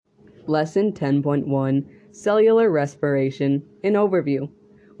Lesson 10.1 Cellular Respiration. An overview.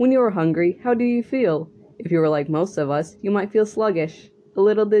 When you are hungry, how do you feel? If you are like most of us, you might feel sluggish, a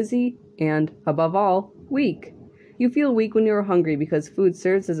little dizzy, and, above all, weak. You feel weak when you are hungry because food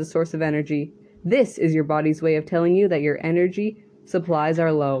serves as a source of energy. This is your body's way of telling you that your energy supplies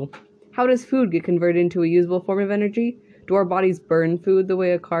are low. How does food get converted into a usable form of energy? Do our bodies burn food the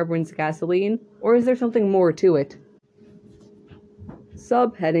way a car burns gasoline, or is there something more to it?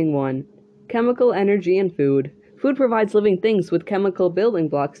 Subheading 1. Chemical energy in food. Food provides living things with chemical building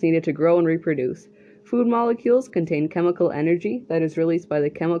blocks needed to grow and reproduce. Food molecules contain chemical energy that is released by the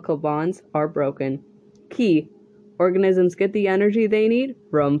chemical bonds are broken. Key. Organisms get the energy they need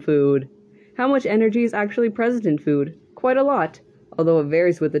from food. How much energy is actually present in food? Quite a lot, although it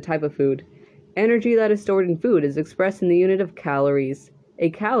varies with the type of food. Energy that is stored in food is expressed in the unit of calories. A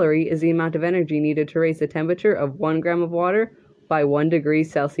calorie is the amount of energy needed to raise the temperature of 1 gram of water by 1 degree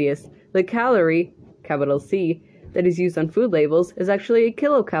Celsius. The calorie, capital C, that is used on food labels is actually a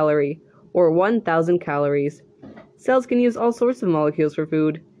kilocalorie, or 1,000 calories. Cells can use all sorts of molecules for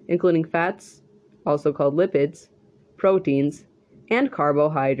food, including fats, also called lipids, proteins, and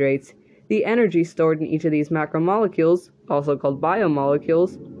carbohydrates. The energy stored in each of these macromolecules, also called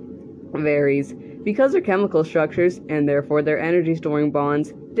biomolecules, varies because their chemical structures, and therefore their energy-storing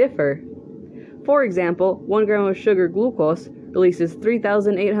bonds, differ. For example, 1 gram of sugar glucose releases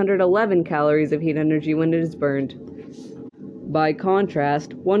 3,811 calories of heat energy when it is burned. By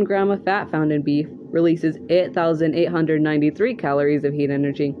contrast, 1 gram of fat found in beef releases 8,893 calories of heat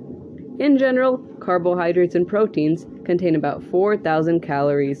energy. In general, carbohydrates and proteins contain about 4,000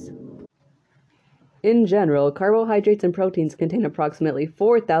 calories. In general, carbohydrates and proteins contain approximately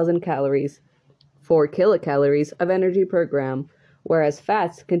 4,000 calories, 4 kilocalories of energy per gram, whereas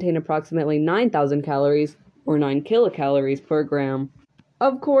fats contain approximately 9,000 calories, or 9 kilocalories per gram.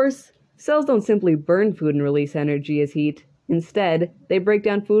 Of course, cells don't simply burn food and release energy as heat. Instead, they break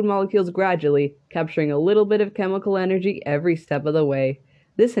down food molecules gradually, capturing a little bit of chemical energy every step of the way.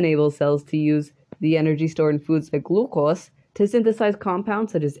 This enables cells to use the energy stored in foods like glucose to synthesize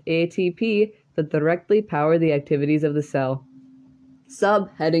compounds such as ATP that directly power the activities of the cell.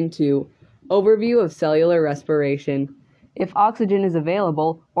 Subheading 2. Overview of cellular respiration. If oxygen is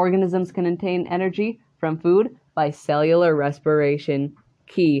available, organisms can obtain energy from food by cellular respiration.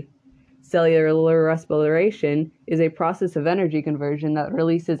 Key. Cellular respiration is a process of energy conversion that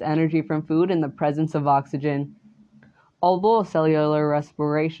releases energy from food in the presence of oxygen. Although cellular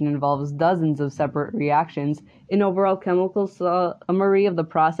respiration involves dozens of separate reactions, an overall chemical summary of the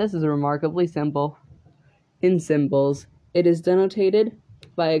process is remarkably simple. In symbols, it is denoted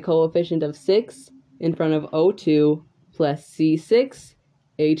by a coefficient of 6 in front of O2 plus C6,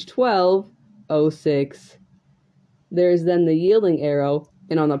 H12, O6. There is then the yielding arrow,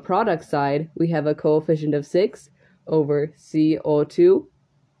 and on the product side, we have a coefficient of 6 over CO2,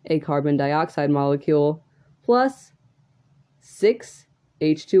 a carbon dioxide molecule, plus 6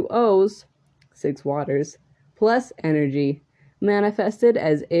 H2Os, 6 waters, plus energy, manifested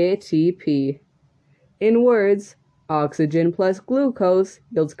as ATP. In words, oxygen plus glucose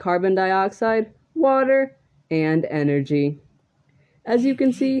yields carbon dioxide, water, and energy. As you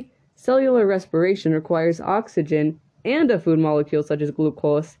can see, cellular respiration requires oxygen and a food molecule such as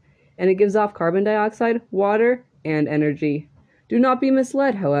glucose, and it gives off carbon dioxide, water, and energy. Do not be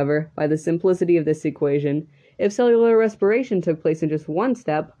misled, however, by the simplicity of this equation. If cellular respiration took place in just one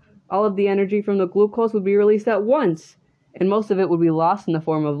step, all of the energy from the glucose would be released at once, and most of it would be lost in the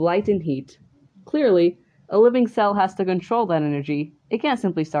form of light and heat. Clearly, a living cell has to control that energy. It can't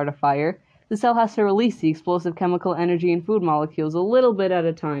simply start a fire. The cell has to release the explosive chemical energy in food molecules a little bit at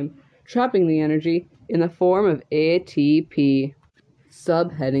a time, trapping the energy in the form of ATP.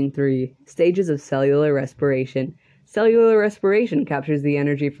 Subheading 3. Stages of cellular respiration. Cellular respiration captures the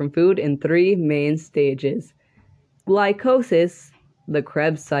energy from food in 3 main stages: glycolysis, the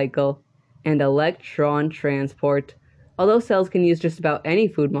Krebs cycle, and electron transport. Although cells can use just about any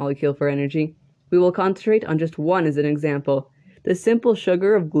food molecule for energy, we will concentrate on just one as an example: the simple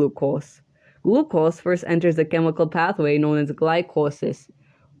sugar of glucose. Glucose first enters the chemical pathway known as glycolysis.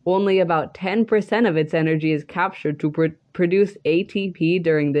 Only about 10% of its energy is captured to produce ATP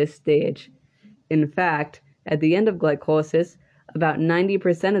during this stage. In fact, at the end of glycolysis, about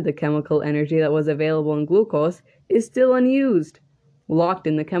 90% of the chemical energy that was available in glucose is still unused, locked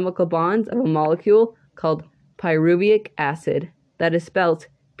in the chemical bonds of a molecule called pyruvic acid, that is spelt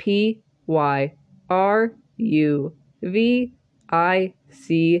Pyruvic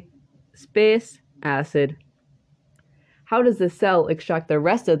acid. How does the cell extract the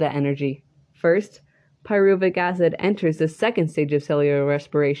rest of the energy? First, pyruvic acid enters the second stage of cellular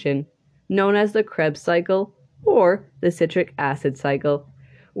respiration. known as the Krebs cycle or the citric acid cycle,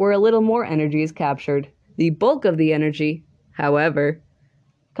 where a little more energy is captured. The bulk of the energy, however,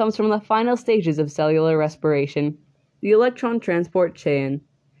 comes from the final stages of cellular respiration, the electron transport chain.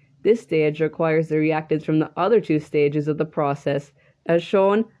 This stage requires the reactants from the other two stages of the process, as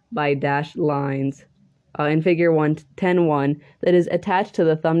shown by dashed lines in Figure 10.1 that is attached to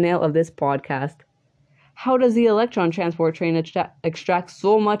the thumbnail of this podcast. How does the electron transport chain extract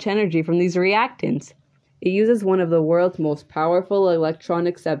so much energy from these reactants? It uses one of the world's most powerful electron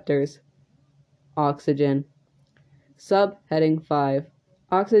acceptors, oxygen. Subheading 5.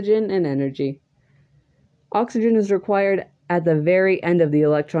 Oxygen and energy. Oxygen is required at the very end of the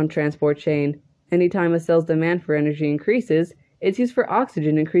electron transport chain. Anytime a cell's demand for energy increases, its use for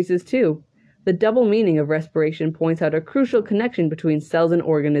oxygen increases too. The double meaning of respiration points out a crucial connection between cells and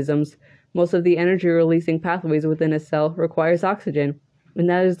organisms. Most of the energy-releasing pathways within a cell requires oxygen, and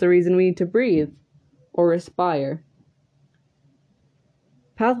that is the reason we need to breathe or respire.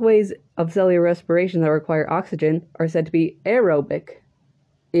 Pathways of cellular respiration that require oxygen are said to be aerobic,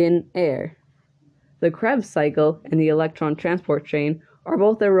 in air. The Krebs cycle and the electron transport chain are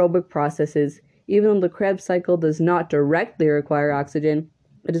both aerobic processes. Even though the Krebs cycle does not directly require oxygen,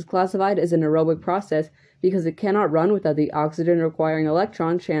 it is classified as an aerobic process because it cannot run without the oxygen-requiring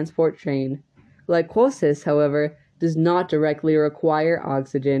electron transport chain. Glycolysis, however, does not directly require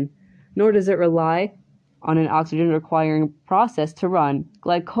oxygen, nor does it rely on an oxygen-requiring process to run.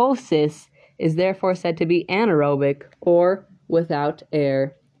 Glycolysis is therefore said to be anaerobic, or without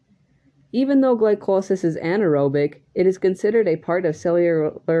air. Even though glycolysis is anaerobic, it is considered a part of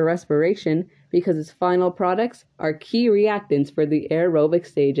cellular respiration because its final products are key reactants for the aerobic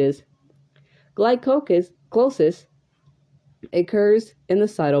stages. Glycolysis occurs in the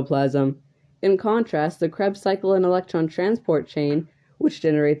cytoplasm. In contrast, the Krebs cycle and electron transport chain, which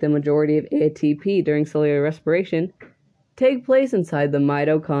generate the majority of ATP during cellular respiration, take place inside the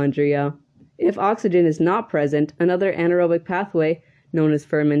mitochondria. If oxygen is not present, another anaerobic pathway known as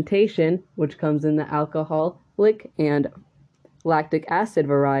fermentation, which comes in the alcoholic and lactic acid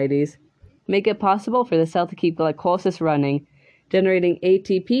varieties, make it possible for the cell to keep glycolysis running, generating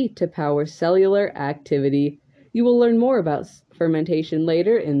ATP to power cellular activity. You will learn more about fermentation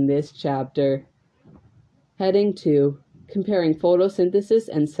later in this chapter. Heading 2. Comparing photosynthesis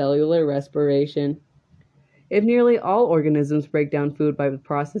and cellular respiration. If nearly all organisms break down food by the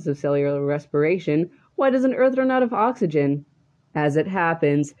process of cellular respiration, why doesn't Earth run out of oxygen? As it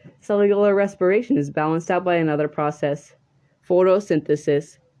happens, cellular respiration is balanced out by another process,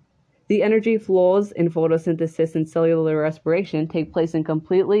 photosynthesis. The energy flows in photosynthesis and cellular respiration take place in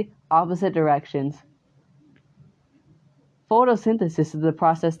completely opposite directions. Photosynthesis is the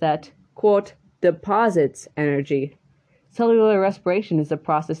process that, quote, deposits energy. Cellular respiration is the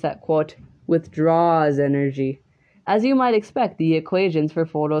process that, quote, withdraws energy. As you might expect, the equations for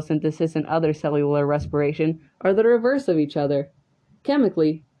photosynthesis and other cellular respiration are the reverse of each other.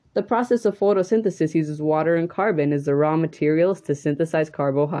 Chemically, the process of photosynthesis uses water and carbon as the raw materials to synthesize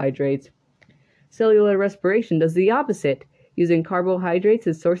carbohydrates. Cellular respiration does the opposite, using carbohydrates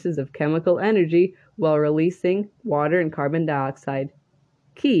as sources of chemical energy while releasing water and carbon dioxide.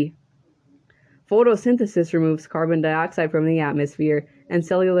 Key: photosynthesis removes carbon dioxide from the atmosphere, and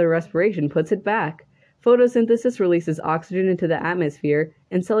cellular respiration puts it back. Photosynthesis releases oxygen into the atmosphere,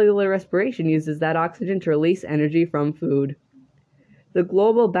 and cellular respiration uses that oxygen to release energy from food. The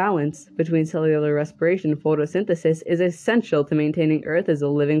global balance between cellular respiration and photosynthesis is essential to maintaining Earth as a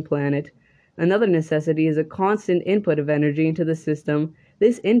living planet. Another necessity is a constant input of energy into the system.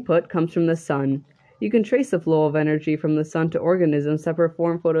 This input comes from the sun. You can trace the flow of energy from the sun to organisms that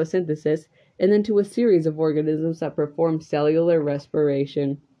perform photosynthesis, and then to a series of organisms that perform cellular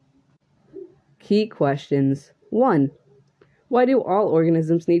respiration. Key questions. 1. Why do all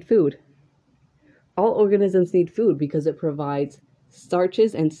organisms need food? All organisms need food because it provides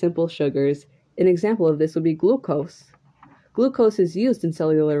starches and simple sugars. An example of this would be glucose. Glucose is used in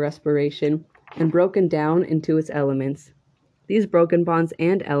cellular respiration and broken down into its elements. These broken bonds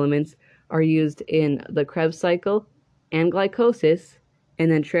and elements are used in the Krebs cycle and glycolysis,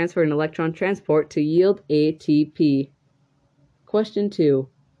 and then transferred in electron transport to yield ATP. Question 2.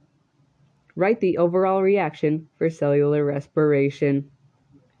 Write the overall reaction for cellular respiration.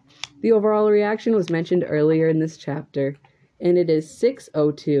 The overall reaction was mentioned earlier in this chapter, and it is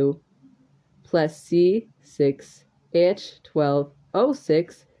 6O2 plus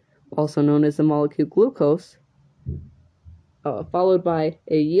C6H12O6, also known as the molecule glucose, followed by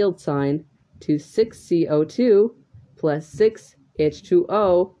a yield sign to 6CO2 plus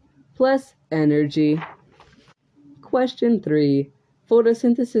 6H2O plus energy. Question 3.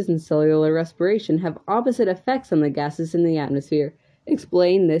 Photosynthesis and cellular respiration have opposite effects on the gases in the atmosphere.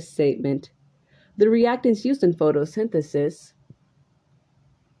 Explain this statement. The reactants used in photosynthesis,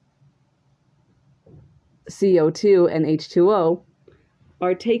 CO2 and H2O,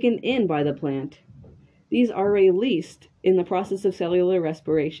 are taken in by the plant. These are released in the process of cellular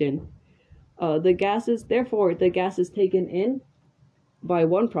respiration. The gases taken in by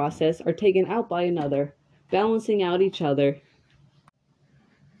one process are taken out by another, balancing out each other.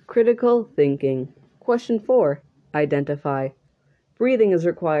 Critical thinking. Question 4. Identify. Breathing is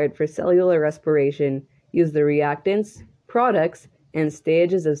required for cellular respiration. Use the reactants, products, and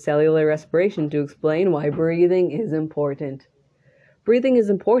stages of cellular respiration to explain why breathing is important. Breathing is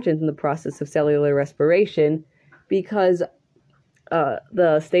important in the process of cellular respiration because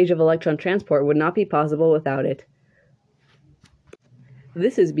the stage of electron transport would not be possible without it.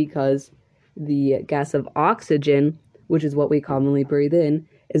 This is because the gas of oxygen, which is what we commonly breathe in,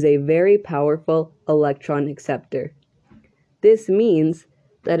 is a very powerful electron acceptor. This means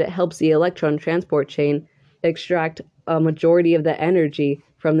that it helps the electron transport chain extract a majority of the energy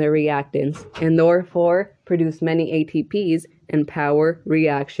from the reactants and therefore produce many ATPs and power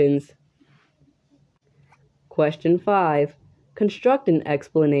reactions. Question 5. Construct an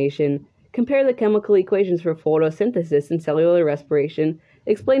explanation. Compare the chemical equations for photosynthesis and cellular respiration.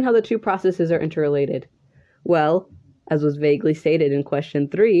 Explain how the two processes are interrelated. Well, as was vaguely stated in question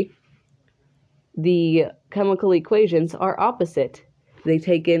 3, the chemical equations are opposite. They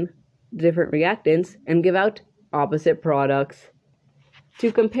take in different reactants and give out opposite products.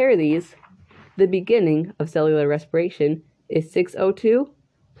 To compare these, the beginning of cellular respiration is 6O2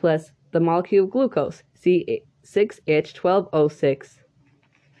 plus the molecule of glucose, C6H12O6.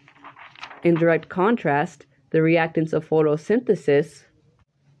 In direct contrast, the reactants of photosynthesis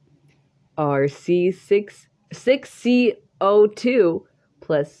are 6CO2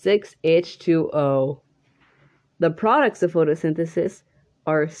 plus 6H2O. The products of photosynthesis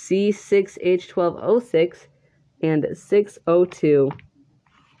are C6H12O6 and 6O2.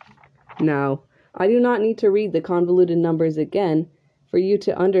 Now, I do not need to read the convoluted numbers again for you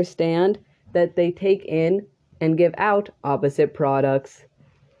to understand that they take in and give out opposite products.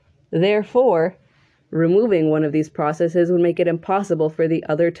 Therefore, removing one of these processes would make it impossible for the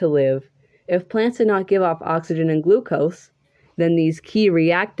other to live. If plants did not give off oxygen and glucose, then these key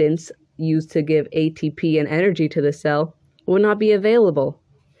reactants used to give ATP and energy to the cell would not be available,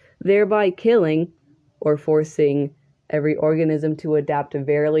 thereby killing or forcing every organism to adapt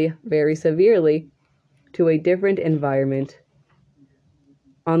very, very severely to a different environment.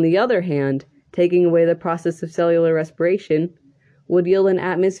 On the other hand, taking away the process of cellular respiration would yield an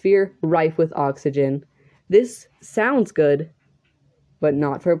atmosphere rife with oxygen. This sounds good, but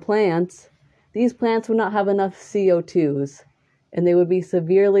not for plants. These plants would not have enough CO2s, and they would be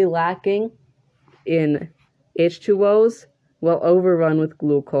severely lacking in H2Os while overrun with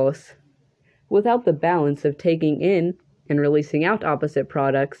glucose. Without the balance of taking in and releasing out opposite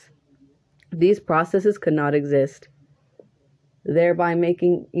products, these processes could not exist, thereby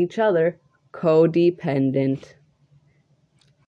making each other codependent.